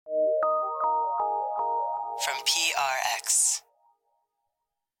from PRX.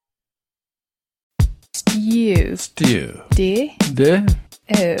 Stew. Stew. D. D.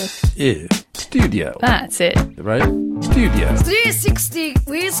 O. U. Studio. That's it. Right? Studio. 360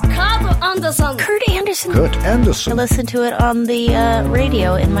 with Kurt Anderson. Kurt Anderson. Kurt Anderson. I listen to it on the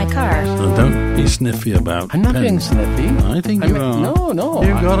radio in my car. So don't be sniffy about I'm not being pens. sniffy. I think you are. No.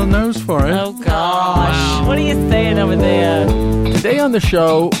 You've got a nose for it. Oh, gosh. What are you saying over there? Today on the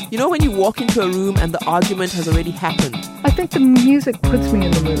show, You know when you walk into a room and the argument has already happened? I think the music puts me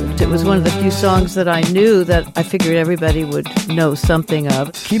in the mood. It was one of the few songs that I knew that I figured everybody would know something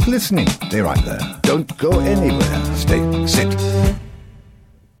of. Keep listening. Stay right there. Don't go anywhere. Sit.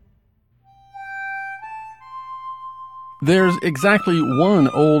 There's exactly one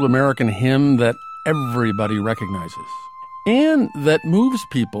old American hymn that everybody recognizes, and that moves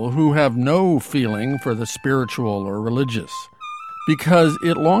people who have no feeling for the spiritual or religious, because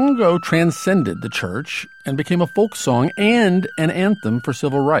it long ago transcended the church and became a folk song and an anthem for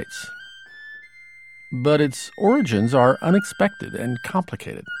civil rights. But its origins are unexpected and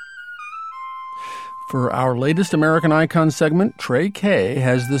complicated. For our latest American Icon segment, Trey Kay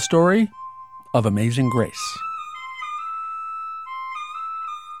has the story of Amazing Grace.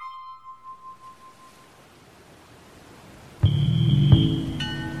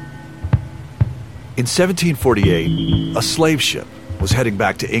 In 1748, a slave ship was heading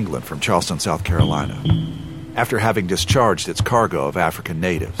back to England from Charleston, South Carolina, after having discharged its cargo of African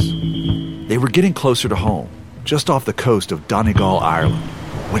natives. They were getting closer to home, just off the coast of Donegal, Ireland,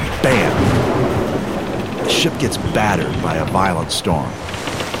 when bam! The ship gets battered by a violent storm.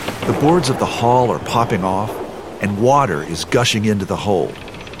 The boards of the hull are popping off, and water is gushing into the hold.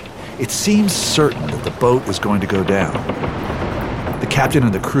 It seems certain that the boat is going to go down. The captain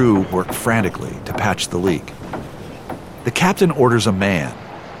and the crew work frantically to patch the leak. The captain orders a man,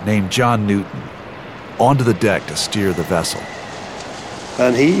 named John Newton, onto the deck to steer the vessel.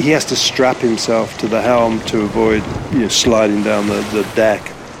 And he has to strap himself to the helm to avoid sliding down the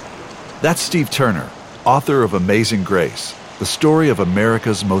deck. That's Steve Turner, author of Amazing Grace, the story of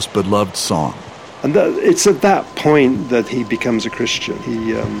America's most beloved song. And it's at that point that he becomes a Christian.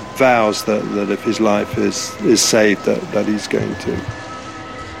 He vows that if his life is saved, that he's going to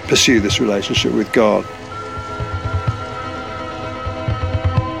pursue this relationship with God.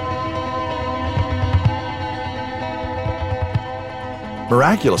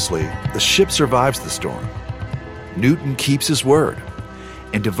 Miraculously, the ship survives the storm. Newton keeps his word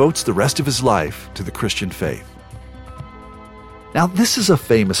and devotes the rest of his life to the Christian faith. Now, this is a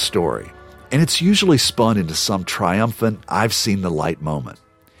famous story, and it's usually spun into some triumphant, I've seen the light moment.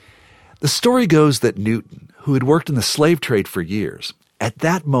 The story goes that Newton, who had worked in the slave trade for years, at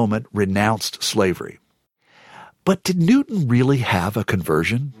that moment renounced slavery. But did Newton really have a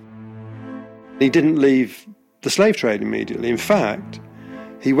conversion? He didn't leave the slave trade immediately. In fact,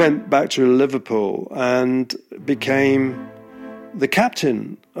 he went back to Liverpool and became the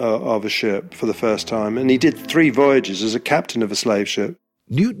captain of a ship for the first time. And he did 3 voyages as a captain of a slave ship.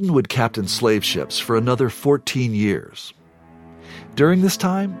 Newton would captain slave ships for another 14 years. During this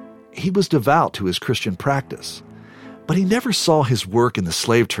time, he was devout to his Christian practice, but he never saw his work in the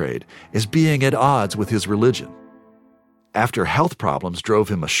slave trade as being at odds with his religion. After health problems drove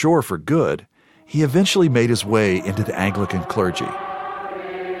him ashore for good, he eventually made his way into the Anglican clergy.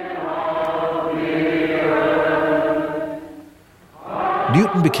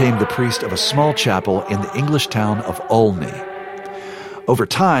 Newton became the priest of a small chapel in the English town of Olney. Over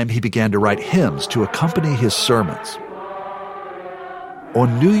time, he began to write hymns to accompany his sermons.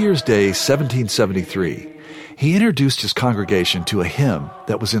 On New Year's Day, 1773, he introduced his congregation to a hymn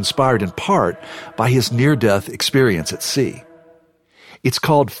that was inspired in part by his near-death experience at sea. It's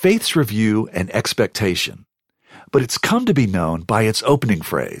called Faith's Review and Expectation, but it's come to be known by its opening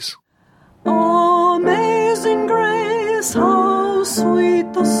phrase. Amazing grace, how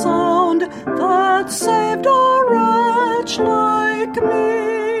sweet the sound that saved a wretch like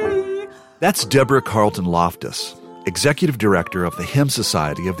me. That's Deborah Carlton Loftus, Executive Director of the Hymn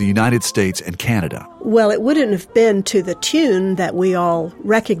Society of the United States and Canada. Well, it wouldn't have been to the tune that we all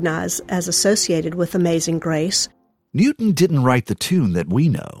recognize as associated with Amazing Grace. Newton didn't write the tune that we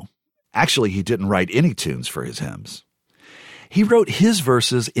know. Actually, he didn't write any tunes for his hymns. He wrote his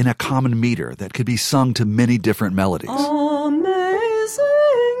verses in a common meter that could be sung to many different melodies. Amazing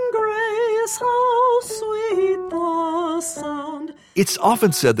grace, how sweet the sound. It's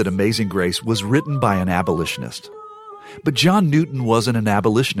often said that Amazing Grace was written by an abolitionist. But John Newton wasn't an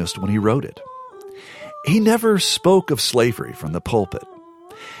abolitionist when he wrote it. He never spoke of slavery from the pulpit.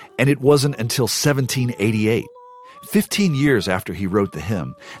 And it wasn't until 1788, 15 years after he wrote the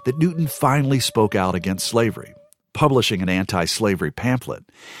hymn, that Newton finally spoke out against slavery, publishing an anti-slavery pamphlet,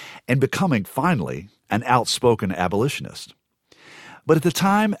 and becoming, finally, an outspoken abolitionist. But at the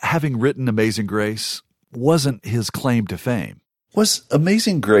time, having written Amazing Grace wasn't his claim to fame. Was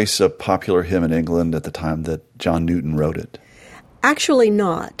Amazing Grace a popular hymn in England at the time that John Newton wrote it? Actually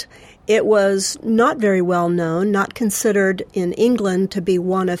not. It was not very well known, not considered in England to be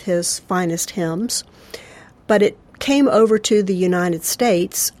one of his finest hymns, but it came over to the United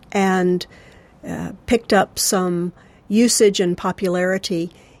States and picked up some usage and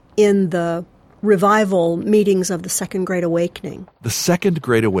popularity in the revival meetings of the Second Great Awakening. The Second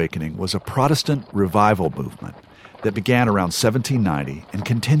Great Awakening was a Protestant revival movement that began around 1790 and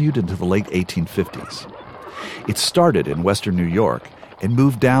continued into the late 1850s. It started in western New York and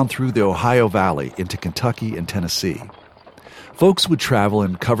moved down through the Ohio Valley into Kentucky and Tennessee. Folks would travel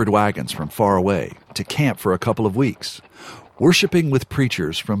in covered wagons from far away to camp for a couple of weeks, worshiping with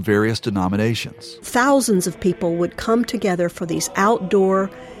preachers from various denominations. Thousands of people would come together for these outdoor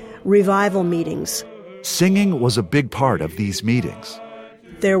revival meetings. Singing was a big part of these meetings.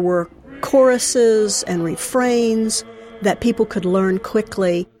 There were choruses and refrains that people could learn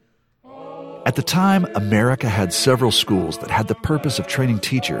quickly. At the time, America had several schools that had the purpose of training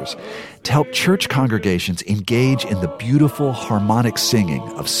teachers to help church congregations engage in the beautiful harmonic singing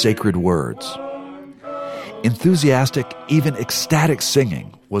of sacred words. Enthusiastic, even ecstatic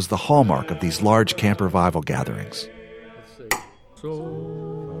singing was the hallmark of these large camp revival gatherings.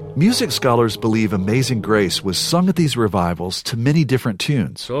 Music scholars believe Amazing Grace was sung at these revivals to many different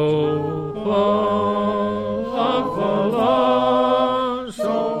tunes.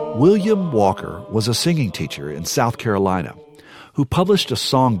 William Walker was a singing teacher in South Carolina who published a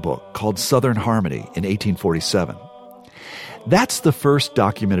songbook called Southern Harmony in 1847. That's the first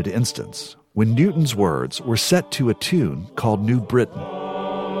documented instance when Newton's words were set to a tune called New Britain.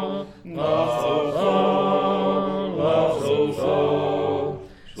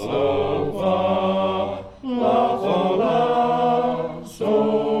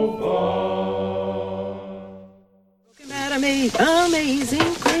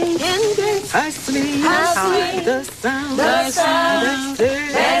 Amazing grace, I sleep, the sound, that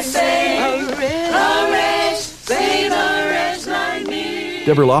say, a wretch, save a wretch like me.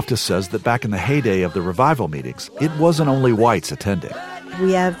 Deborah Loftus says that back in the heyday of the revival meetings, it wasn't only whites attending.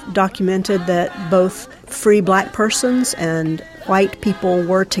 We have documented that both free black persons and white people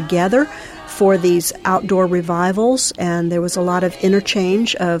were together for these outdoor revivals, and there was a lot of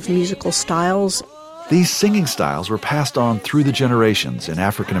interchange of musical styles. These singing styles were passed on through the generations in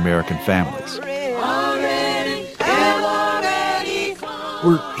African American families.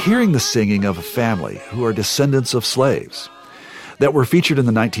 We're hearing the singing of a family who are descendants of slaves that were featured in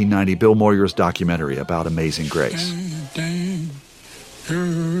the 1990 Bill Moyers documentary about Amazing Grace.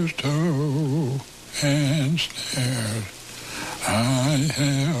 I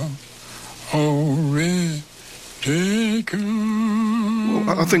have already taken.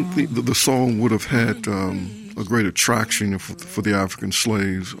 Well, I think the song would have had a great attraction for the African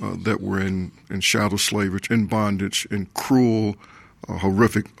slaves that were in chattel slavery, in bondage, in cruel,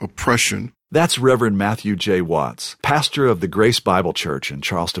 horrific oppression. That's Reverend Matthew J. Watts, pastor of the Grace Bible Church in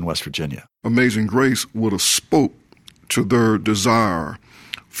Charleston, West Virginia. Amazing Grace would have spoke to their desire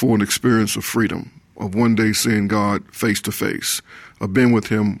for an experience of freedom, of one day seeing God face to face, of being with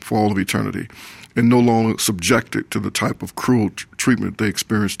Him for all of eternity, and no longer subjected to the type of cruel treatment they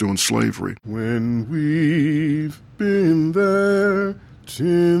experienced during slavery. When we've been there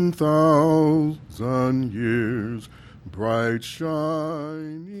 10,000 years, bright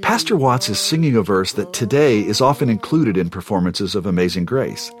shining. Pastor Watts is singing a verse that today is often included in performances of Amazing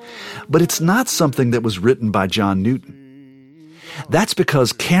Grace, but it's not something that was written by John Newton. That's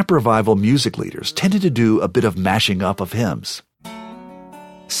because camp revival music leaders tended to do a bit of mashing up of hymns,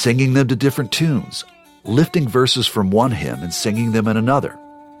 singing them to different tunes, lifting verses from one hymn and singing them in another.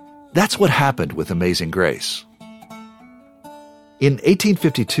 That's what happened with Amazing Grace. In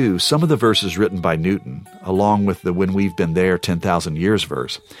 1852, some of the verses written by Newton, along with the When We've Been There 10,000 Years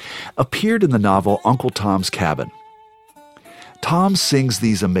verse, appeared in the novel Uncle Tom's Cabin. Tom sings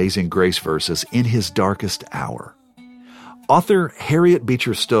these Amazing Grace verses in his darkest hour. Author Harriet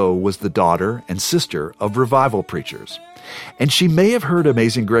Beecher Stowe was the daughter and sister of revival preachers, and she may have heard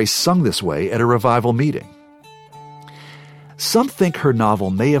Amazing Grace sung this way at a revival meeting. Some think her novel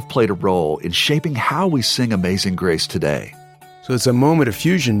may have played a role in shaping how we sing Amazing Grace today. So it's a moment of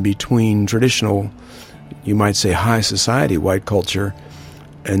fusion between traditional, you might say high society white culture,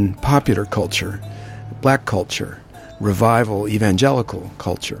 and popular culture, black culture, revival evangelical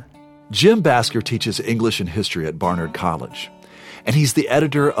culture. Jim Basker teaches English and history at Barnard College, and he's the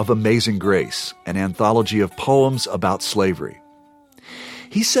editor of Amazing Grace, an anthology of poems about slavery.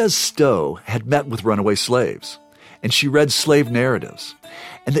 He says Stowe had met with runaway slaves, and she read slave narratives,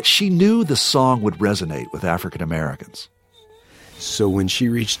 and that she knew the song would resonate with African Americans. So when she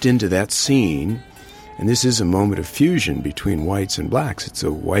reached into that scene, and this is a moment of fusion between whites and blacks, it's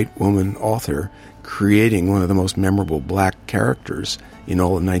a white woman author creating one of the most memorable black characters in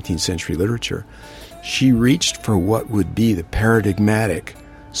all of 19th century literature. She reached for what would be the paradigmatic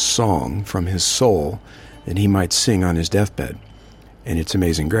song from his soul that he might sing on his deathbed, and it's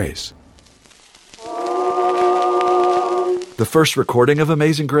Amazing Grace. The first recording of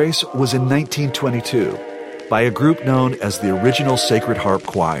Amazing Grace was in 1922 by a group known as the Original Sacred Harp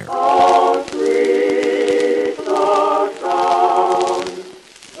Choir.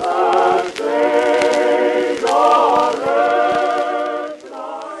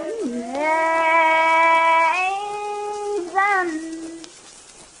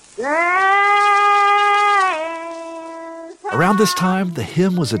 Around this time, the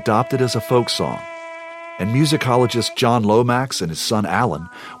hymn was adopted as a folk song, and musicologist John Lomax and his son Alan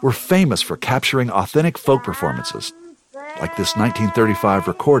were famous for capturing authentic folk performances, like this 1935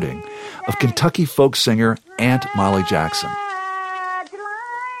 recording of Kentucky folk singer Aunt Molly Jackson.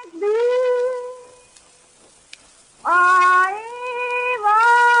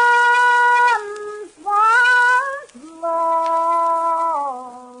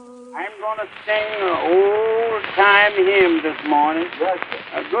 Hymn this morning.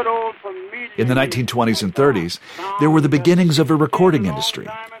 A good old familiar. In the 1920s and 30s, there were the beginnings of a recording industry,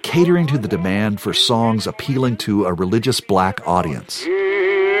 catering to the demand for songs appealing to a religious black audience.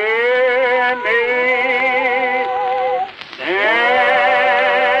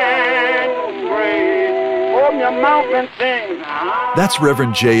 That's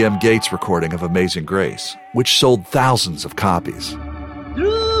Reverend J.M. Gates' recording of Amazing Grace, which sold thousands of copies.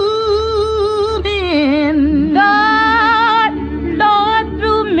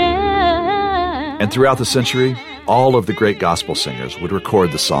 And throughout the century, all of the great gospel singers would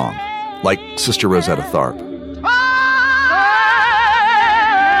record the song, like Sister Rosetta Tharpe.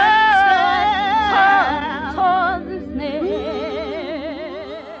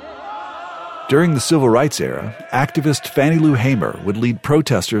 During the Civil Rights era, activist Fannie Lou Hamer would lead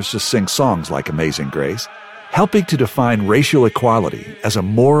protesters to sing songs like Amazing Grace, helping to define racial equality as a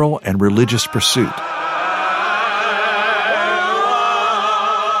moral and religious pursuit.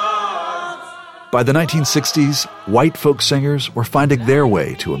 By the 1960s, white folk singers were finding their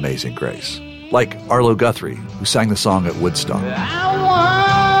way to Amazing Grace, like Arlo Guthrie, who sang the song at Woodstock. I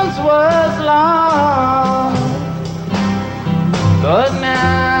once was lost, but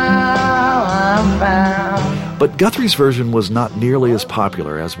now I'm found. But Guthrie's version was not nearly as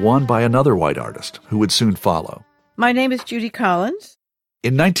popular as one by another white artist who would soon follow. My name is Judy Collins.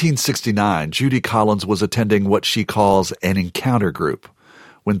 In 1969, Judy Collins was attending what she calls an encounter group,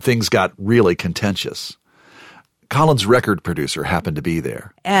 when things got really contentious. Collins' record producer happened to be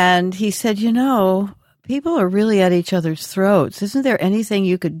there. And he said, you know, people are really at each other's throats. Isn't there anything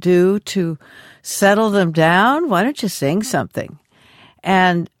you could do to settle them down? Why don't you sing something?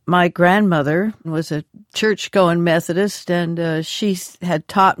 And my grandmother was a church-going Methodist, and she had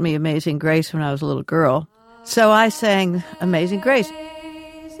taught me Amazing Grace when I was a little girl. So I sang Amazing Grace.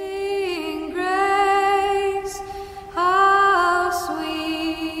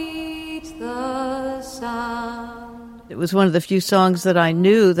 It was one of the few songs that I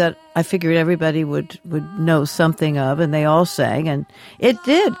knew that I figured everybody would know something of, and they all sang, and it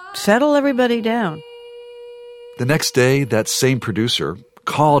did settle everybody down. The next day, that same producer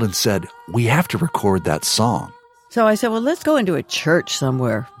called and said, "We have to record that song." So I said, well, let's go into a church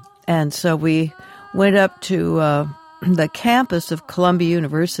somewhere. And so we went up to the campus of Columbia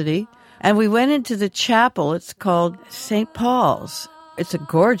University, and we went into the chapel. It's called St. Paul's. It's a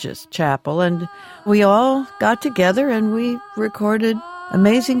gorgeous chapel, and we all got together and we recorded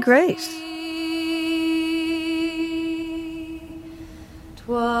Amazing Grace.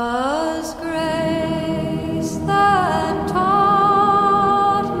 'Twas grace that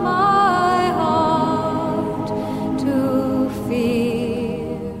taught my heart to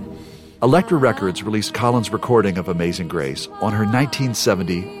fear. Elektra Records released Collins' recording of Amazing Grace on her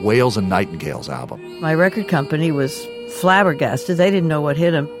 1970 Whales and Nightingales album. My record company was flabbergasted. They didn't know what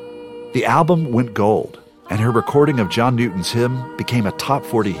hit them. The album went gold, and her recording of John Newton's hymn became a top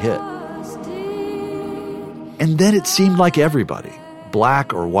 40 hit. And then it seemed like everybody,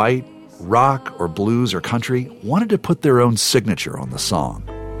 black or white, rock or blues or country, wanted to put their own signature on the song.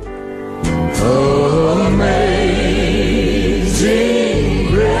 Amazing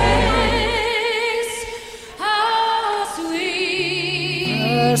Grace.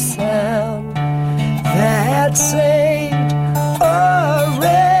 the sound that saved a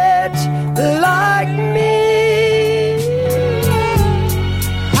wretch like me.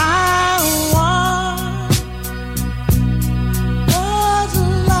 I was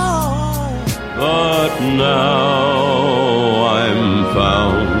lost, but now I'm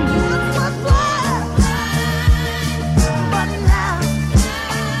found.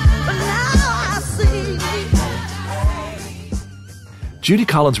 Judy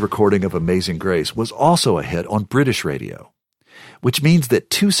Collins' recording of Amazing Grace was also a hit on British radio, which means that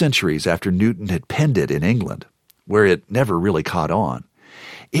 2 centuries after Newton had penned it in England, where it never really caught on,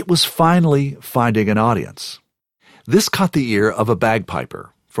 it was finally finding an audience. This caught the ear of a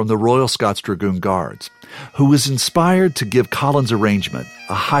bagpiper from the Royal Scots Dragoon Guards, who was inspired to give Collins' arrangement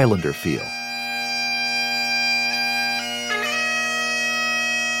a Highlander feel.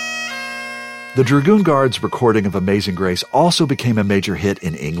 The Dragoon Guards' recording of Amazing Grace also became a major hit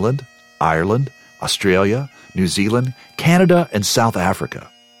in England, Ireland, Australia, New Zealand, Canada, and South Africa.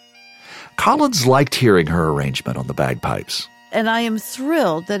 Collins liked hearing her arrangement on the bagpipes. And I am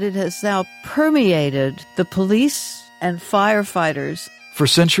thrilled that it has now permeated the police and firefighters. For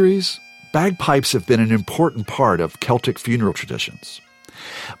centuries, bagpipes have been an important part of Celtic funeral traditions.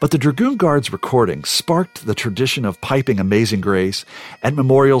 But the Dragoon Guards' recording sparked the tradition of piping Amazing Grace at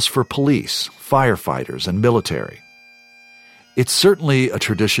memorials for police, firefighters, and military. It's certainly a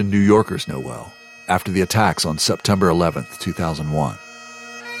tradition New Yorkers know well after the attacks on September 11th, 2001.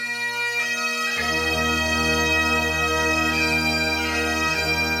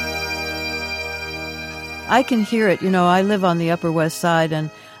 I can hear it. You know, I live on the Upper West Side,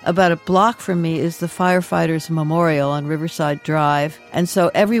 and about a block from me is the Firefighters Memorial on Riverside Drive. And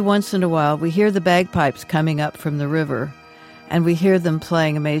so every once in a while, we hear the bagpipes coming up from the river, and we hear them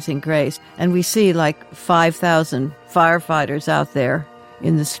playing Amazing Grace. And we see like 5,000 firefighters out there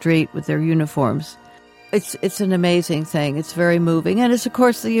in the street with their uniforms. It's an amazing thing. It's very moving. And it's, of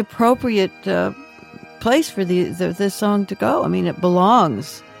course, the appropriate place for this song to go. I mean, it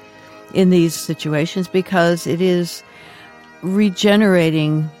belongs in these situations because it is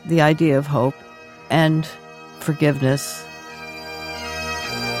regenerating the idea of hope and forgiveness.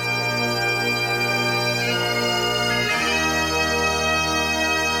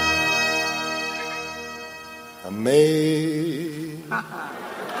 Amazing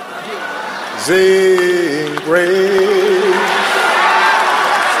grace,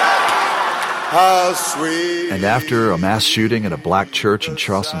 how sweet. And after a mass shooting at a black church in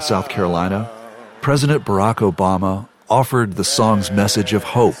Charleston, South Carolina, President Barack Obama offered the song's message of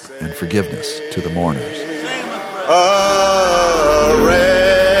hope and forgiveness to the mourners. A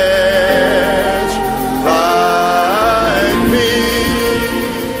wretch like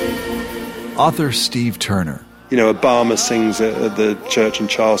me. Author Steve Turner. You know, Obama sings at the church in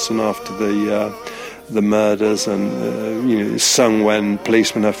Charleston after the murders, and it's sung when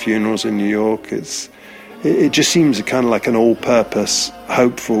policemen have funerals in New York. It just seems kind of like an all-purpose,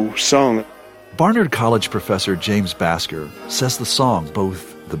 hopeful song. Barnard College professor James Basker says the song,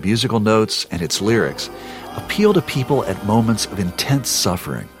 both the musical notes and its lyrics, appeal to people at moments of intense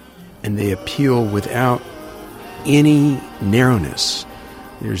suffering. And they appeal without any narrowness.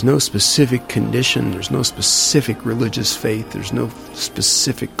 There's no specific condition, there's no specific religious faith, there's no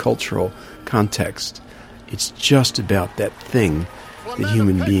specific cultural context. It's just about that thing that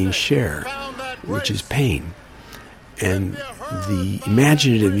human beings share, which is pain. And the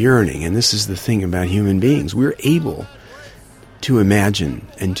imaginative yearning, and this is the thing about human beings, we're able to imagine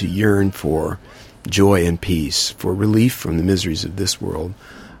and to yearn for joy and peace, for relief from the miseries of this world.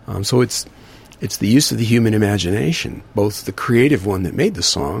 So it's the use of the human imagination, both the creative one that made the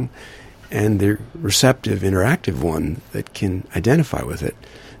song and the receptive, interactive one that can identify with it,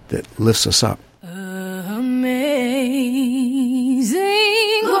 that lifts us up. Amazing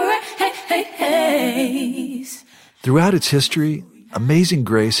grace. Throughout its history, Amazing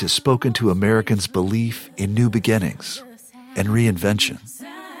Grace has spoken to Americans' belief in new beginnings and reinvention.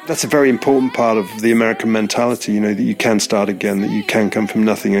 That's a very important part of the American mentality, that you can start again, that you can come from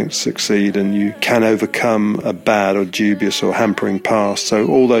nothing and succeed, and you can overcome a bad or dubious or hampering past. So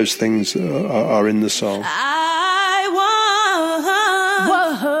all those things are in the song.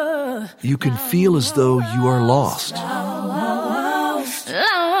 You can feel as though you are lost,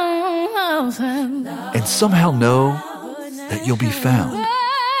 and somehow know that you'll be found.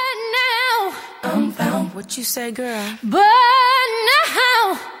 I'm found. What you say, girl? But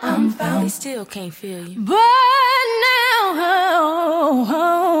now I'm found. They still can't feel you. But now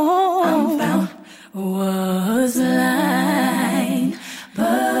I'm found. Was lying, but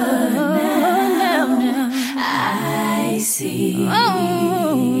now I see.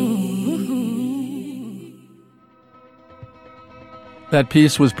 That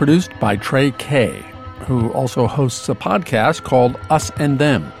piece was produced by Trey Kay, who also hosts a podcast called Us and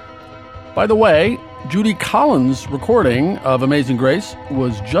Them. By the way, Judy Collins' recording of Amazing Grace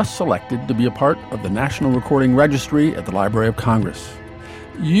was just selected to be a part of the National Recording Registry at the Library of Congress.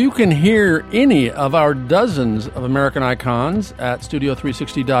 You can hear any of our dozens of American icons at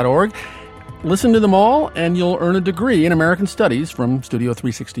studio360.org. Listen to them all, and you'll earn a degree in American Studies from Studio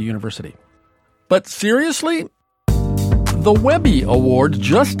 360 University. But seriously, the Webby Awards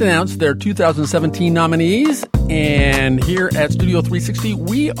just announced their 2017 nominees, and here at Studio 360,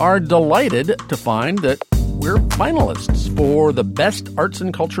 we are delighted to find that we're finalists for the Best Arts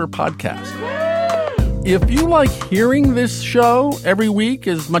and Culture Podcast. If you like hearing this show every week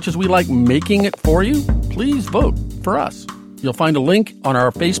as much as we like making it for you, please vote for us. You'll find a link on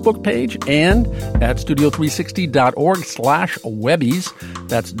our Facebook page and at studio360.org/Webbies.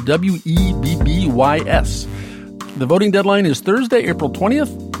 That's WEBBYS. The voting deadline is Thursday, April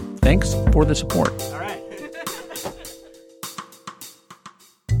 20th. Thanks for the support. All right.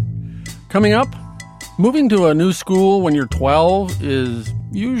 Coming up, moving to a new school when you're 12 is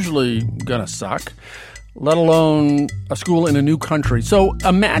usually gonna suck, let alone a school in a new country. So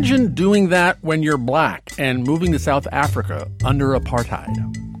imagine doing that when you're black and moving to South Africa under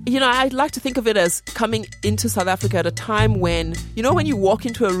apartheid. You know, I'd like to think of it as coming into South Africa at a time when, you know, when you walk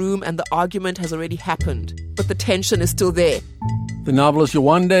into a room and the argument has already happened, but the tension is still there. The novelist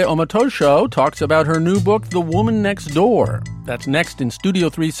Yewande Omotosho talks about her new book, The Woman Next Door. That's next in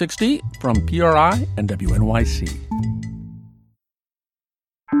Studio 360 from PRI and WNYC.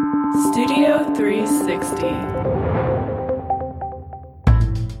 Studio 360.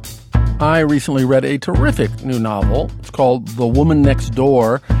 I recently read a terrific new novel. It's called The Woman Next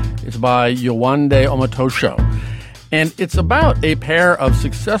Door. It's by Yewande Omotosho. And it's about a pair of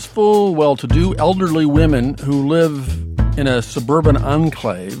successful, well-to-do elderly women who live in a suburban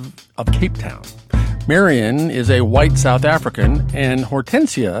enclave of Cape Town. Marion is a white South African, and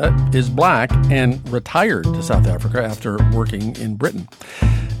Hortensia is black and retired to South Africa after working in Britain.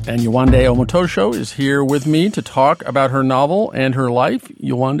 And Yewande Omotosho is here with me to talk about her novel and her life.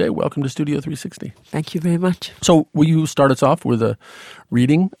 Yewande, welcome to Studio 360. Thank you very much. So will you start us off with a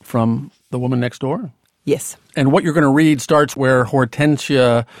reading from The Woman Next Door? Yes. And what you're going to read starts where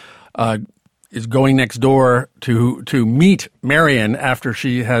Hortensia is going next door to meet Marion after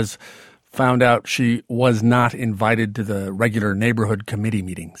she has found out she was not invited to the regular neighborhood committee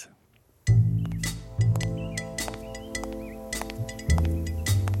meetings.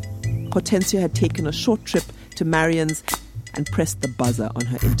 Hortensia had taken a short trip to Marion's and pressed the buzzer on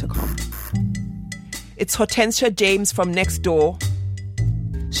her intercom. It's Hortensia James from next door.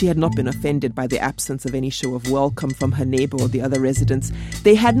 She had not been offended by the absence of any show of welcome from her neighbor or the other residents.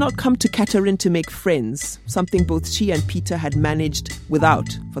 They had not come to Catherine to make friends, something both she and Peter had managed without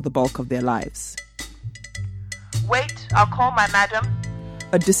for the bulk of their lives. Wait, I'll call my madam,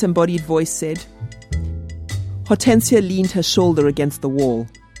 a disembodied voice said. Hortensia leaned her shoulder against the wall.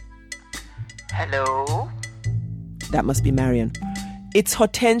 Hello? That must be Marion. It's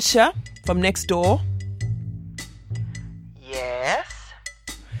Hortensia from next door. Yes?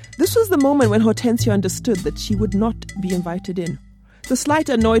 This was the moment when Hortensia understood that she would not be invited in. The slight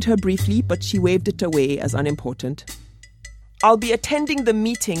annoyed her briefly, but she waved it away as unimportant. I'll be attending the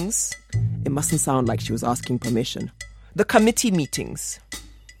meetings. It mustn't sound like she was asking permission. The committee meetings.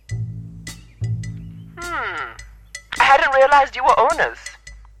 I hadn't realized you were owners.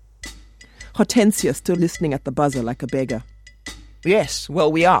 Hortensia still listening at the buzzer like a beggar. Yes, well,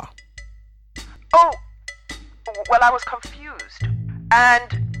 we are. Oh, well, I was confused.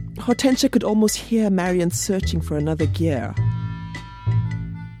 And... Hortensia could almost hear Marion searching for another gear.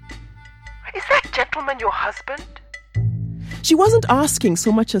 Is that gentleman your husband? She wasn't asking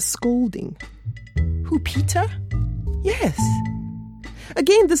so much as scolding. Who, Peter? Yes.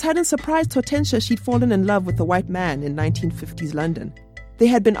 Again, this hadn't surprised Hortensia. She'd fallen in love with a white man in 1950s London. They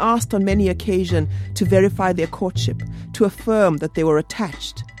had been asked on many occasions to verify their courtship, to affirm that they were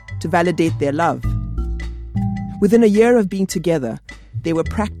attached, to validate their love. Within a year of being together, they were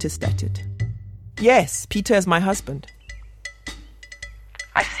practiced at it. Yes, Peter is my husband.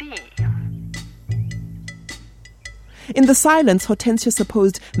 I see. In the silence, Hortensia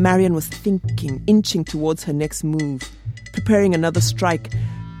supposed Marion was thinking, inching towards her next move, preparing another strike.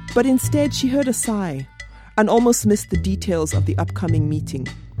 But instead, she heard a sigh and almost missed the details of the upcoming meeting.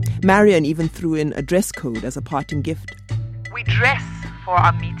 Marion even threw in a dress code as a parting gift. We dress for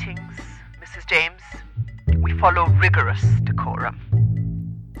our meetings, Mrs. James. We follow rigorous decorum.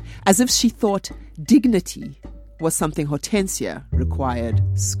 As if she thought dignity was something Hortensia required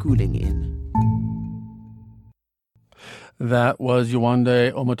schooling in. That was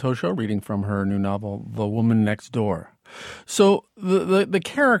Yewande Omotosho reading from her new novel, The Woman Next Door. So the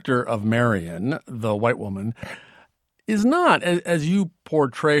character of Marion, the white woman, is not, as you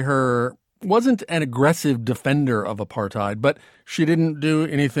portray her, wasn't an aggressive defender of apartheid, but she didn't do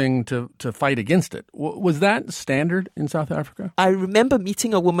anything to fight against it. Was that standard in South Africa? I remember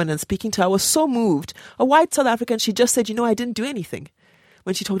meeting a woman and speaking to her. I was so moved. A white South African, she just said, I didn't do anything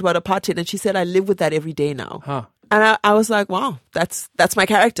when she talked about apartheid. And she said, I live with that every day now. Huh. And I was like, wow, that's my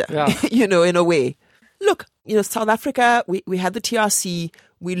character, yeah. In a way. Look, South Africa, we had the TRC.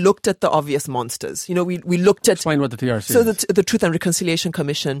 We looked at the obvious monsters. We looked at... Explain what the TRC so is. The Truth and Reconciliation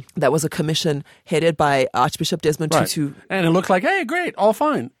Commission, that was a commission headed by Archbishop Desmond Tutu. And it looked like, hey, great, all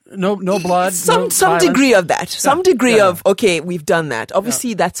fine. No blood, some violence. degree of that. Some degree of, okay, we've done that.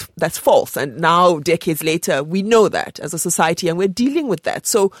 Obviously, that's false. And now, decades later, we know that as a society and we're dealing with that.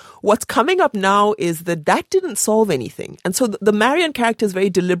 So what's coming up now is that didn't solve anything. And so the Marion character is very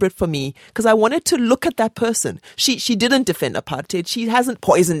deliberate for me because I wanted to look at that person. She didn't defend apartheid. She hasn't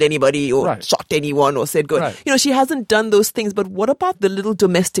poisoned anybody or shot anyone or said, good. Right. She hasn't done those things. But what about the little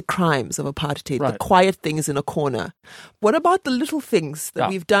domestic crimes of apartheid, the quiet things in a corner? What about the little things that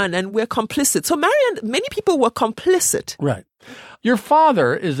we've done? And we're complicit. So Marion, many people were complicit. Right. Your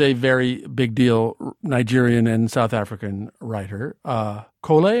father is a very big deal Nigerian and South African writer,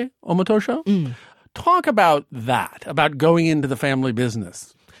 Kole Omotosho. Talk about that, about going into the family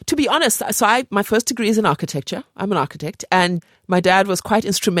business. To be honest, my first degree is in architecture. I'm an architect. And my dad was quite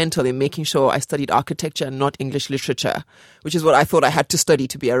instrumental in making sure I studied architecture and not English literature, which is what I thought I had to study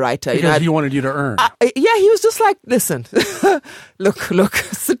to be a writer. Because he wanted you to earn. Yeah, he was just like, listen, look,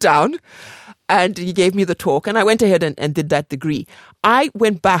 sit down. And he gave me the talk. And I went ahead and did that degree. I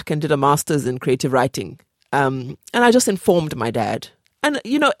went back and did a master's in creative writing. And I just informed my dad. And,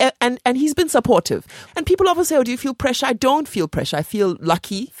 and he's been supportive. And people often say, do you feel pressure? I don't feel pressure. I feel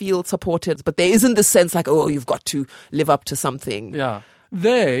lucky, feel supported. But there isn't this sense like, you've got to live up to something. Yeah.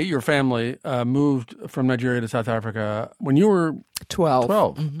 Your family, moved from Nigeria to South Africa when you were 12.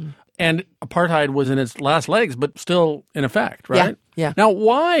 Mm-hmm. And apartheid was in its last legs, but still in effect, right? Yeah. Now,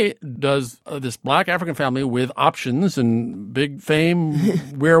 why does this black African family with options and big fame,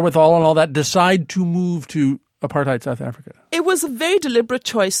 wherewithal and all that decide to move to apartheid South Africa? It was a very deliberate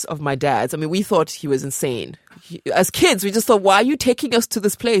choice of my dad's. I mean, we thought he was insane. As kids, we just thought, why are you taking us to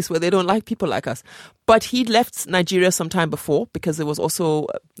this place where they don't like people like us? But he left Nigeria some time before because it was also,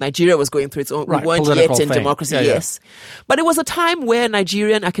 Nigeria was going through its own, we weren't yet in democracy, yes. But it was a time where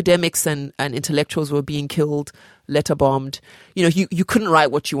Nigerian academics and intellectuals were being killed, letterbombed. You couldn't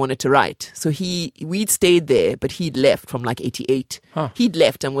write what you wanted to write. So we'd stayed there, but he'd left from like 88. Huh. He'd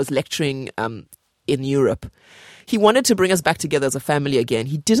left and was lecturing in Europe. He wanted to bring us back together as a family again.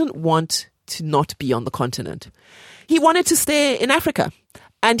 He didn't want to not be on the continent. He wanted to stay in Africa.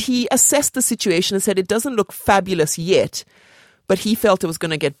 And he assessed the situation and said it doesn't look fabulous yet, but he felt it was going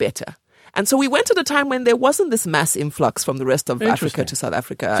to get better. And so we went at a time when there wasn't this mass influx from the rest of Africa to South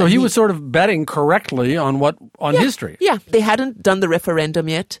Africa. So he was sort of betting correctly on history. Yeah, they hadn't done the referendum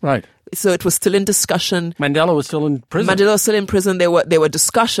yet. Right. So it was still in discussion. Mandela was still in prison. Mandela was still in prison. There were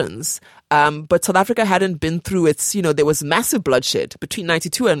discussions. But South Africa hadn't been through its, there was massive bloodshed between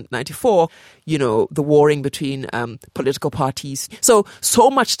 92 and 94, the warring between political parties. So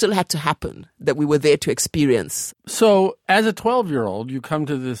much still had to happen that we were there to experience. So as a 12-year-old, you come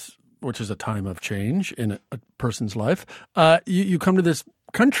to this, which is a time of change in a person's life. You come to this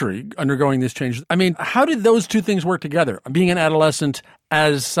country undergoing this change. I mean, how did those two things work together? Being an adolescent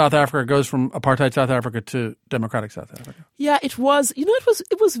as South Africa goes from apartheid South Africa to democratic South Africa. Yeah, it was.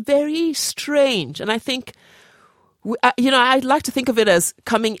 It was very strange. And I think, I'd like to think of it as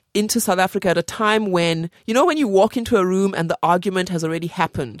coming into South Africa at a time when, when you walk into a room and the argument has already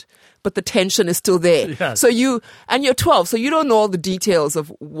happened, but the tension is still there. Yes. So you're 12, so you don't know all the details of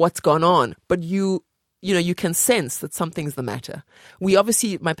what's gone on, but you can sense that something's the matter.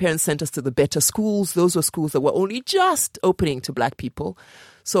 My parents sent us to the better schools. Those were schools that were only just opening to black people.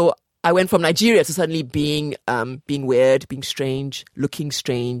 So I went from Nigeria to suddenly being weird, being strange, looking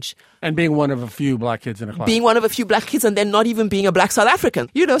strange. And being one of a few black kids in a class. Being one of a few black kids and then not even being a black South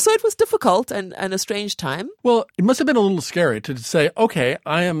African. So it was difficult and a strange time. Well, it must have been a little scary to say, okay,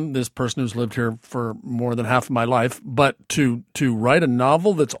 I am this person who's lived here for more than half of my life, but to write a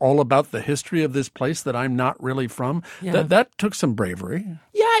novel that's all about the history of this place that I'm not really from, that took some bravery.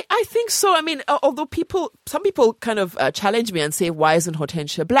 Yeah, I think so. I mean, although some people kind of challenge me and say, why isn't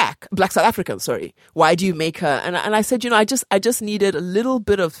Hortensia black South African, sorry. Why do you make her? And I said, I just needed a little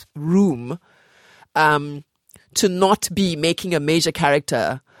bit of room to not be making a major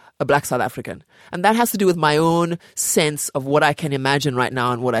character a Black South African. And that has to do with my own sense of what I can imagine right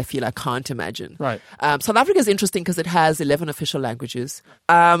now and what I feel I can't imagine. Right. South Africa is interesting because it has 11 official languages.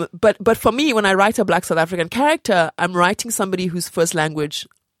 But for me, when I write a Black South African character, I'm writing somebody whose first language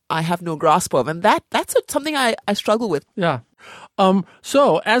I have no grasp of. And that's something I struggle with. Yeah.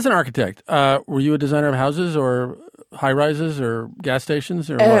 So, as an architect, were you a designer of houses or high-rises or gas stations?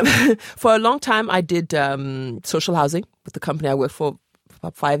 Or what? For a long time, I did social housing with the company I worked for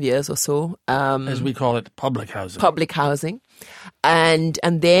about 5 years or so. As we call it, public housing. Public housing. And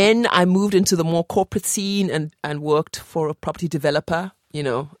then I moved into the more corporate scene and worked for a property developer. You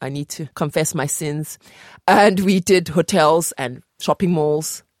know, I need to confess my sins. And we did hotels and shopping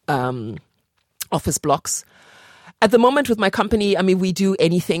malls, office blocks. At the moment with my company, I mean, we do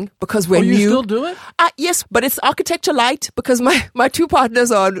anything because we're new. You still do it? Yes, but it's architecture light because my two partners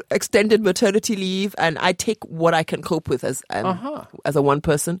are on extended maternity leave and I take what I can cope with as a one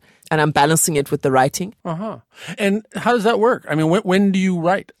person and I'm balancing it with the writing. And how does that work? I mean, when do you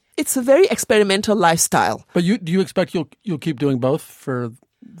write? It's a very experimental lifestyle. But do you expect you'll keep doing both for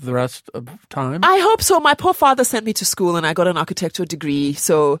the rest of time? I hope so. My poor father sent me to school and I got an architecture degree.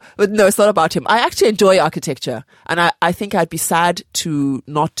 But no, it's not about him. I actually enjoy architecture and I think I'd be sad to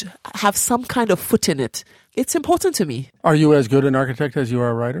not have some kind of foot in it. It's important to me. Are you as good an architect as you are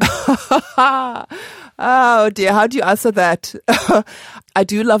a writer? Oh dear, how do you answer that? I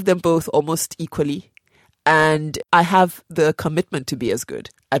do love them both almost equally. And I have the commitment to be as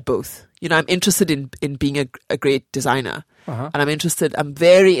good at both. You know, I'm interested in being a great designer. And I'm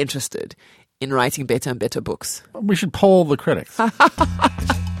very interested in writing better and better books. We should poll the critics. It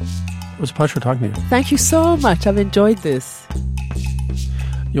was a pleasure talking to you. Thank you so much. I've enjoyed this.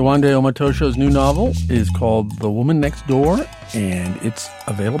 Yewande Omatosho's new novel is called The Woman Next Door, and it's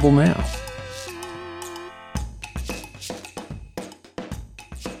available now.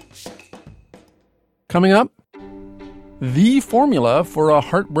 Coming up, the formula for a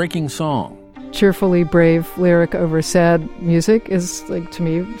heartbreaking song. Cheerfully brave lyric over sad music is, like, to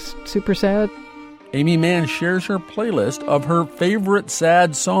me, super sad. Aimee Mann shares her playlist of her favorite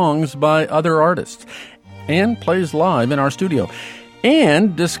sad songs by other artists and plays live in our studio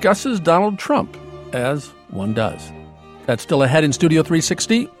and discusses Donald Trump, as one does. That's still ahead in Studio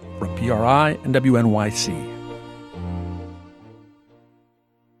 360 from PRI and WNYC.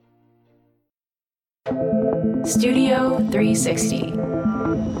 Studio 360.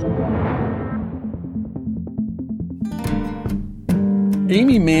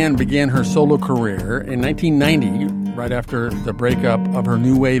 Aimee Mann began her solo career in 1990, right after the breakup of her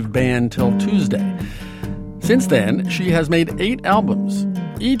new wave band Till Tuesday. Since then, she has made 8 albums,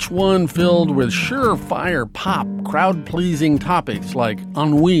 each one filled with surefire pop, crowd-pleasing topics like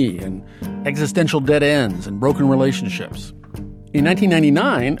ennui and existential dead ends and broken relationships. In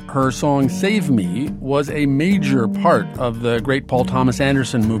 1999, her song Save Me was a major part of the great Paul Thomas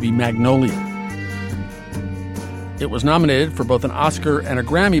Anderson movie Magnolia. It was nominated for both an Oscar and a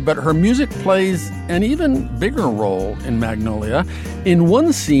Grammy, but her music plays an even bigger role in Magnolia. In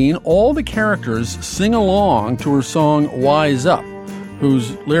one scene, all the characters sing along to her song Wise Up,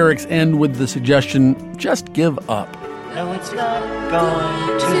 whose lyrics end with the suggestion, just give up. No, it's not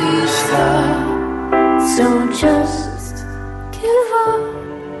going to stop, so just give up.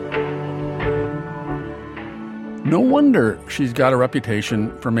 No wonder she's got a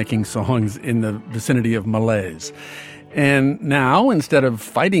reputation for making songs in the vicinity of malaise. And now, instead of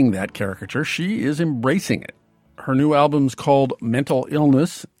fighting that caricature, she is embracing it. Her new album's called Mental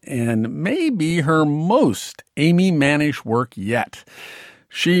Illness, and may be her most Aimee Mannish work yet.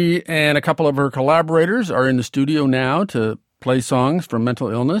 She and a couple of her collaborators are in the studio now to play songs from Mental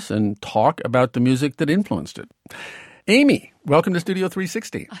Illness and talk about the music that influenced it. Aimee, welcome to Studio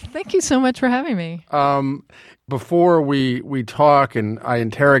 360. Thank you so much for having me. Before we talk and I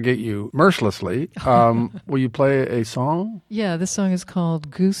interrogate you mercilessly, will you play a song? Yeah, this song is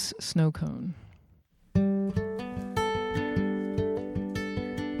called Goose Snow Cone.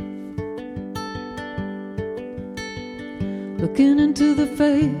 Looking into the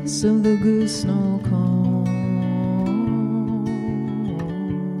face of the goose snow cone,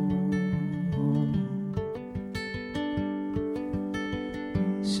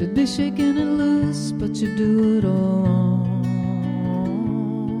 should be shaking it loose, but you do it all wrong.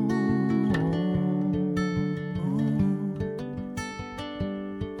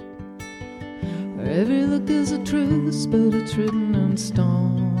 Every look is a truce, but it's written in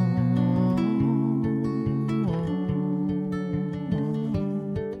stone.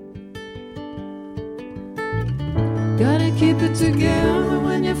 Gotta keep it together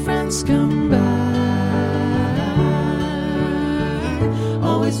when your friends come by.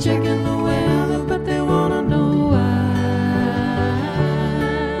 Always Always checking the weather, but they wanna know why.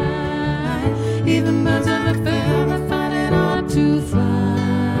 Even birds of a feather find it hard to fly.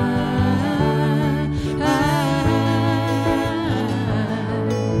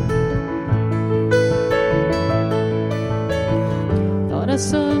 Thought I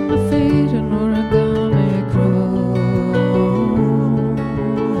saw my fate an origami crow.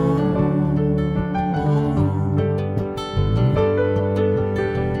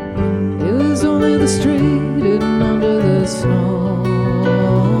 It was only the street hidden under the snow.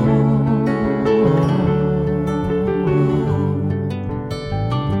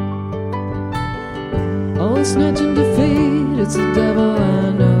 Always snatching defeat, it's the devil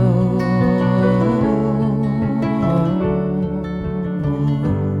I know.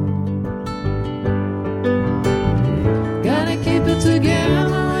 Gotta keep it together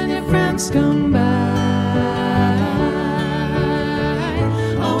when your friends come by.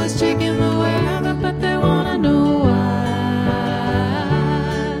 Always checking the weather, but they wanna know why.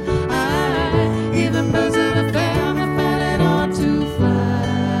 Even birds of a feather find it hard to fly.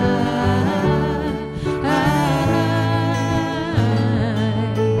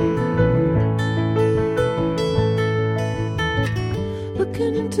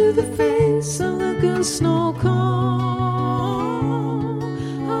 Looking into the face of the good snow cone.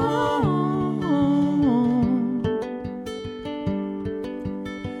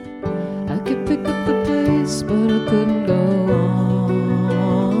 I could pick up the pace, but I couldn't go on.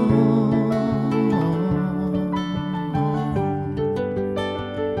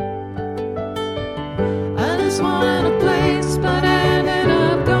 I just wanted a place, but I ended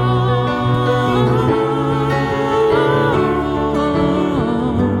up gone.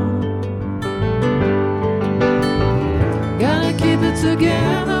 Gotta keep it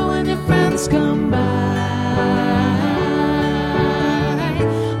together when your friends come by.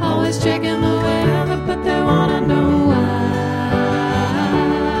 Always checking the weather, but they wanna know why.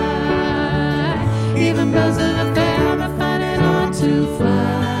 Even birds of a feather find it hard to fly.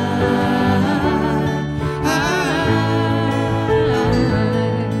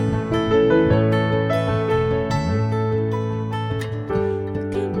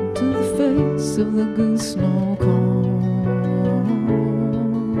 Looking into the face of the goose snow cone.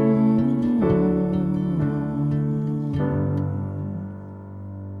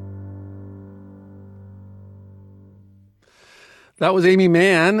 That was Amy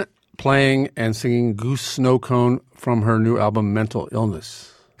Mann playing and singing Goose Snow Cone from her new album, Mental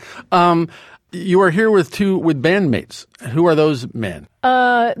Illness. You are here with bandmates. Who are those men?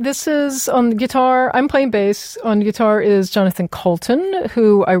 This is on the guitar. I'm playing bass. On the guitar is Jonathan Colton,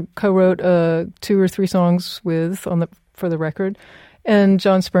 who I co-wrote 2 or 3 songs with for the record, and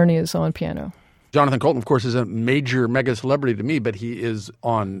John Spurney is on piano. Jonathan Colton, of course, is a major mega celebrity to me, but he is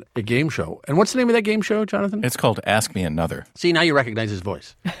on a game show. And what's the name of that game show, Jonathan? It's called Ask Me Another. See, now you recognize his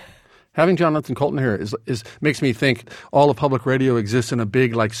voice. Having Jonathan Colton here is makes me think all of public radio exists in a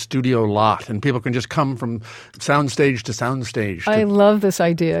big studio lot, and people can just come from soundstage to soundstage. I love this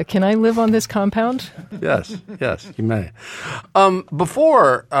idea. Can I live on this compound? Yes, you may.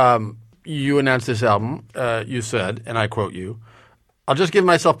 Before you announced this album, you said, and I quote you, "I'll just give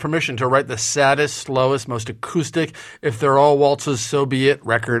myself permission to write the saddest, slowest, most acoustic, if they're all waltzes, so be it,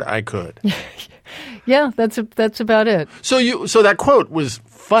 record I could." Yeah, that's about it. So that quote was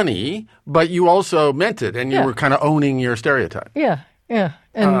funny, but you also meant it, and you were kind of owning your stereotype. Yeah,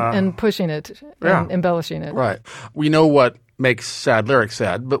 and pushing it, and embellishing it. Right. We know what makes sad lyrics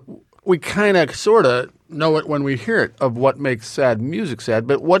sad, but we kind of sort of know it when we hear it of what makes sad music sad,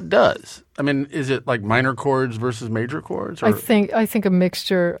 but what does? I mean, is it like minor chords versus major chords? Or? I think a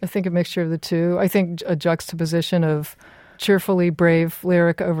mixture. I think a mixture of the two. I think a juxtaposition of cheerfully brave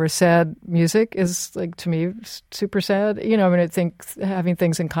lyric over sad music is, to me, super sad. I think having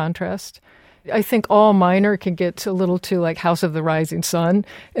things in contrast. I think all minor can get a little too House of the Rising Sun,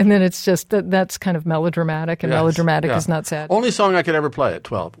 and then it's just that's kind of melodramatic, and melodramatic is not sad. Only song I could ever play at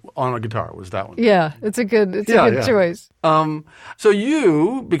 12 on a guitar was that one. Yeah, it's a good choice. So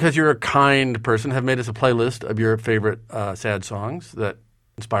you, because you're a kind person, have made us a playlist of your favorite sad songs that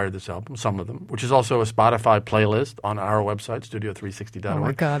inspired this album, some of them, which is also a Spotify playlist on our website, studio360.org. Oh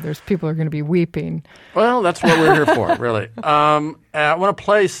my God, there's people are going to be weeping. Well, that's what we're here for, really. I want to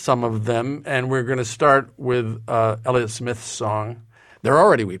play some of them, and we're going to start with Elliott Smith's song. They're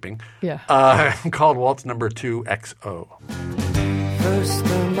already weeping. Yeah. Called Waltz Number 2 XO. First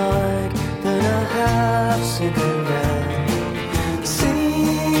the mic, then a half cigarette.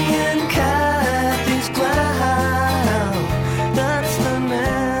 Seeing Kathy's clown. That's the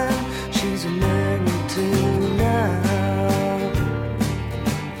man she's married to now.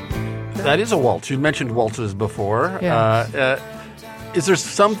 That is a waltz. You mentioned waltzes before. Yeah. Is there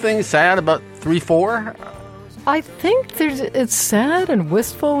something sad about 3/4? I think it's sad and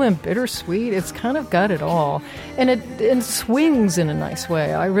wistful and bittersweet. It's kind of got it all, and it swings in a nice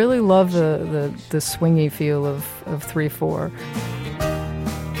way. I really love the swingy feel of 3/4.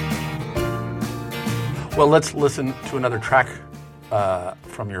 Well, let's listen to another track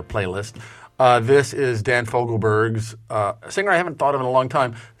from your playlist. This is Dan Fogelberg's a singer I haven't thought of in a long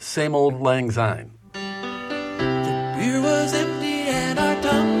time. Same Old Lang Syne. The beer was empty and our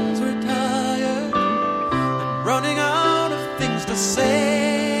tongues were tired and running out of things to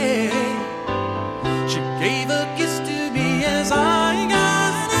say. She gave a kiss to me as I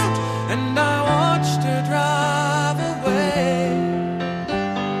got out, and I watched her drive away.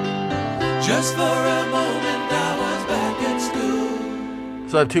 Just for a moment I was back at school.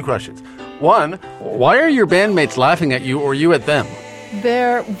 So I have two questions. One, why are your bandmates laughing at you or you at them?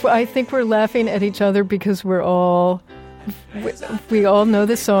 I think we're laughing at each other because we all know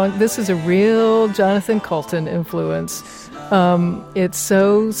this song. This is a real Jonathan Coulton influence. It's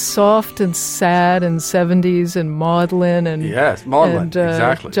so soft and sad and 70s and maudlin and yes, maudlin,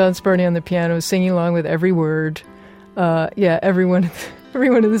 exactly. John Spurney on the piano singing along with every word. Everyone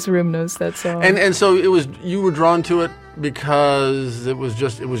in this room knows that song. And so you were drawn to it because it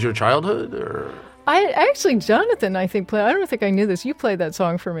was your childhood, or? Jonathan, I think, played. I don't think I knew this. You played that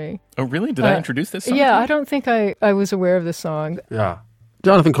song for me. Oh, really? Did I introduce this song? Yeah, I don't think I was aware of this song. Yeah.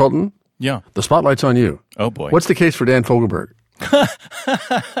 Jonathan Coulton? Yeah. The spotlight's on you. Oh, boy. What's the case for Dan Fogelberg?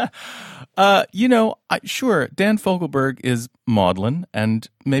 Sure, Dan Fogelberg is maudlin and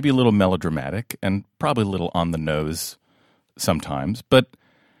maybe a little melodramatic and probably a little on the nose sometimes. But,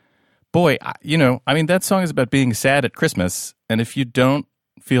 boy, that song is about being sad at Christmas. And if you don't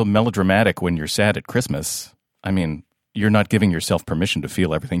feel melodramatic when you're sad at Christmas, you're not giving yourself permission to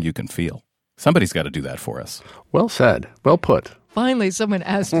feel everything you can feel. Somebody's got to do that for us. Well said. Well put. Finally, someone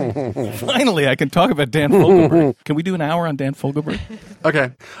asked me. Finally, I can talk about Dan Fogelberg. Can we do an hour on Dan Fogelberg?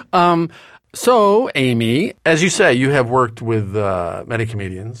 Okay. So, Amy, as you say, you have worked with many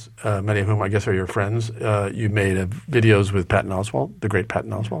comedians, many of whom I guess are your friends. You made videos with Patton Oswalt, the great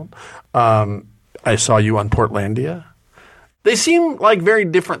Patton Oswalt. I saw you on Portlandia. They seem like very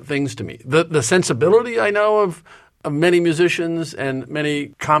different things to me. The sensibility I know of many musicians and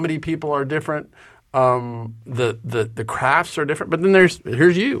many comedy people are different. The crafts are different. But then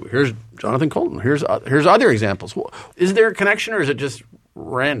here's you. Here's Jonathan Coulton. Here's other examples. Is there a connection, or is it just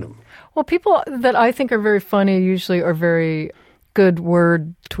random? Well, people that I think are very funny usually are very good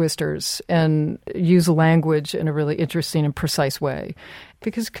word twisters and use language in a really interesting and precise way.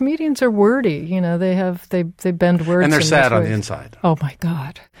 Because comedians are wordy, they bend words. And they're sad on the inside. Oh my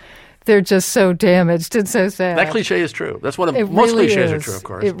God. They're just so damaged and so sad. That cliche is true. That's one of most cliches are true, of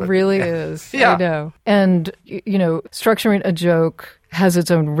course. It really is. Yeah. I know. And structuring a joke has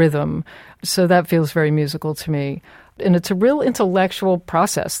its own rhythm. So that feels very musical to me. And it's a real intellectual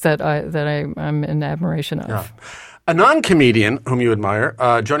process that I'm in admiration of. Yeah. A non-comedian whom you admire,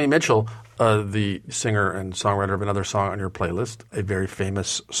 Joni Mitchell, the singer and songwriter of another song on your playlist, a very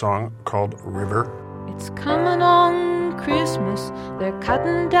famous song called River. It's coming on Christmas, they're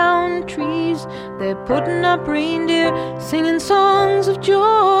cutting down trees, they're putting up reindeer, singing songs of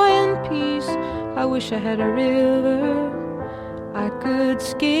joy and peace. I wish I had a river I could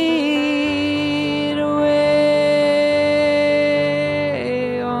skate away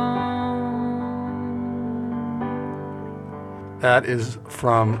on. That is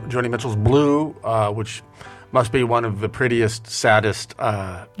from Joni Mitchell's Blue, which must be one of the prettiest, saddest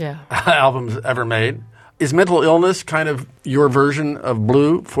albums ever made. Is mental illness kind of your version of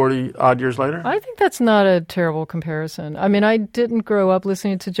Blue 40-odd years later? I think that's not a terrible comparison. I didn't grow up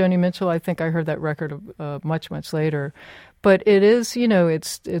listening to Joni Mitchell. I think I heard that record much, much later. But it is,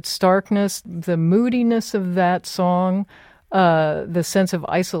 its starkness, the moodiness of that song, the sense of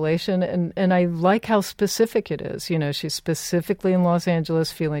isolation. And I like how specific it is. She's specifically in Los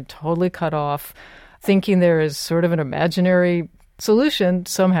Angeles, feeling totally cut off, thinking there is sort of an imaginary solution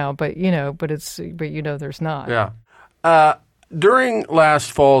somehow, but there's not. Yeah. During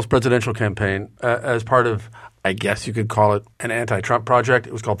last fall's presidential campaign, as part of, I guess you could call it, an anti-Trump project,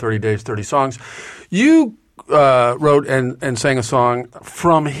 it was called 30 Days, 30 Songs, you wrote and sang a song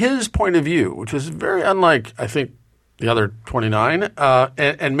from his point of view, which was very unlike, I think, the other 29,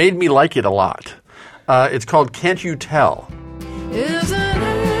 and made me like it a lot. It's called Can't You Tell? Isn't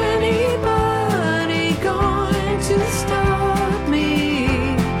anybody going to stop me?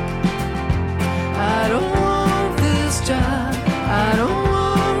 I don't want this job. I don't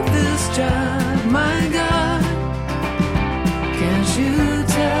want this job. My God, can't you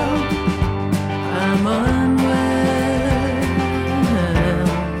tell?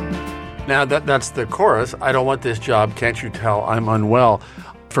 Now, that's the chorus. I don't want this job. Can't you tell I'm unwell?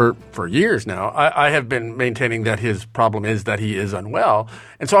 For years now, I have been maintaining that his problem is that he is unwell.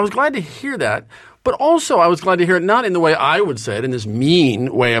 And so I was glad to hear that. But also I was glad to hear it not in the way I would say it, in this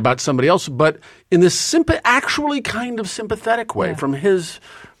mean way about somebody else, but in this actually kind of sympathetic way from his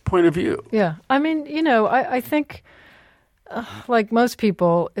point of view. Yeah. I mean, I think like most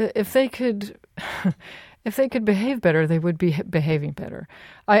people, if they could behave better, they would be behaving better.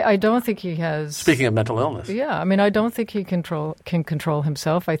 I don't think he has... Speaking of mental illness. Yeah, I mean, I don't think he can control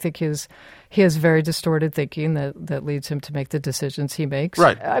himself. I think he has very distorted thinking that leads him to make the decisions he makes.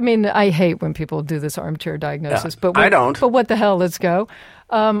 Right. I mean, I hate when people do this armchair diagnosis. Yeah, I don't. But what the hell, let's go.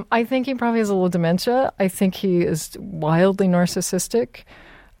 I think he probably has a little dementia. I think he is wildly narcissistic.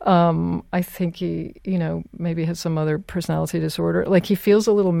 I think he, maybe has some other personality disorder. Like he feels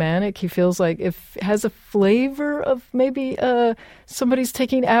a little manic. He feels like has a flavor of maybe somebody's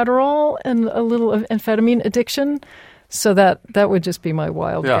taking Adderall and a little of amphetamine addiction. So that would just be my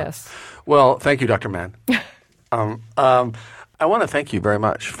wild guess. Well, thank you, Dr. Mann. I want to thank you very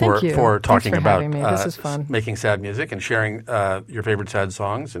much for talking about this is fun. Making sad music and sharing your favorite sad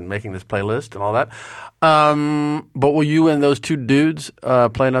songs and making this playlist and all that. But will you and those two dudes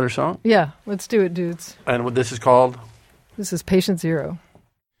play another song? Yeah, let's do it, dudes. And what this is called? This is Patient Zero.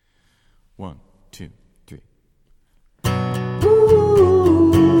 1, 2, 3.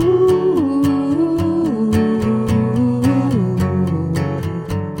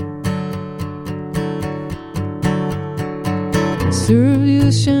 Serve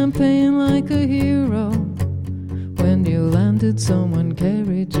you champagne like a hero. When you landed, someone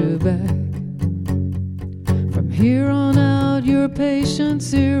carried you back. From here on out, you're patient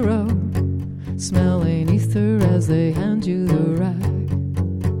zero, smelling ether as they hand you the rag.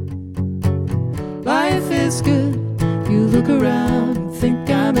 Life is good. You look around and think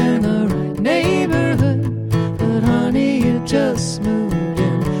I'm in the right neighborhood, but honey, you just moved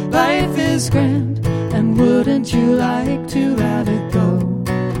in. Life is grand, and wouldn't you like to have it go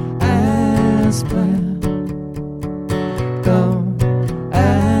as planned? Go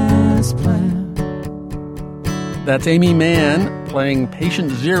as planned. That's Amy Mann playing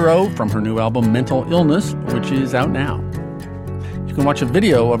Patient Zero from her new album Mental Illness, which is out now. You can watch a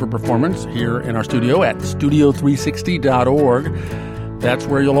video of her performance here in our studio at studio360.org. That's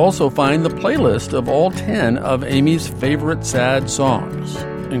where you'll also find the playlist of all 10 of Amy's favorite sad songs,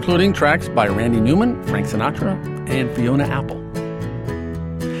 including tracks by Randy Newman, Frank Sinatra, and Fiona Apple.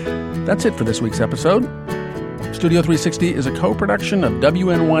 That's it for this week's episode. Studio 360 is a co-production of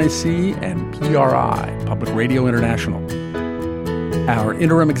WNYC and PRI, Public Radio International. Our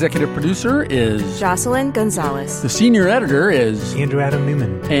interim executive producer is Jocelyn Gonzalez. The senior editor is Andrew Adam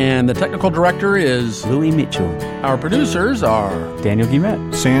Newman. And the technical director is Louis Mitchell. Our producers are Daniel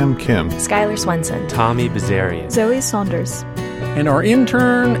Guillemette, Sam Kim, Skylar Swenson, Tommy Bazarian, Zoe Saunders. And our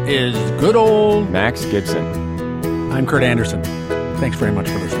intern is good old Max Gibson. I'm Kurt Anderson. Thanks very much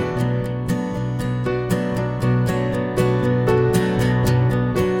for listening.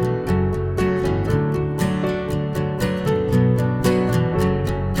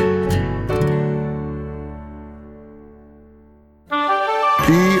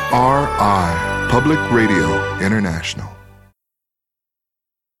 PRI, Public Radio International.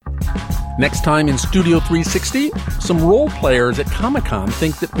 Next time in Studio 360, some role players at Comic-Con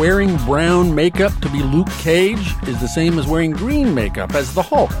think that wearing brown makeup to be Luke Cage is the same as wearing green makeup as the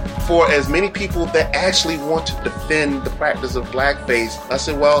Hulk. For as many people that actually want to defend the practice of blackface, I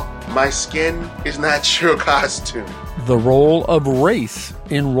said, well, my skin is not your costume. The role of race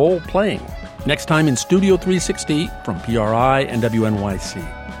in role playing. Next time in Studio 360 from PRI and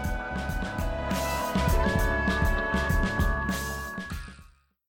WNYC.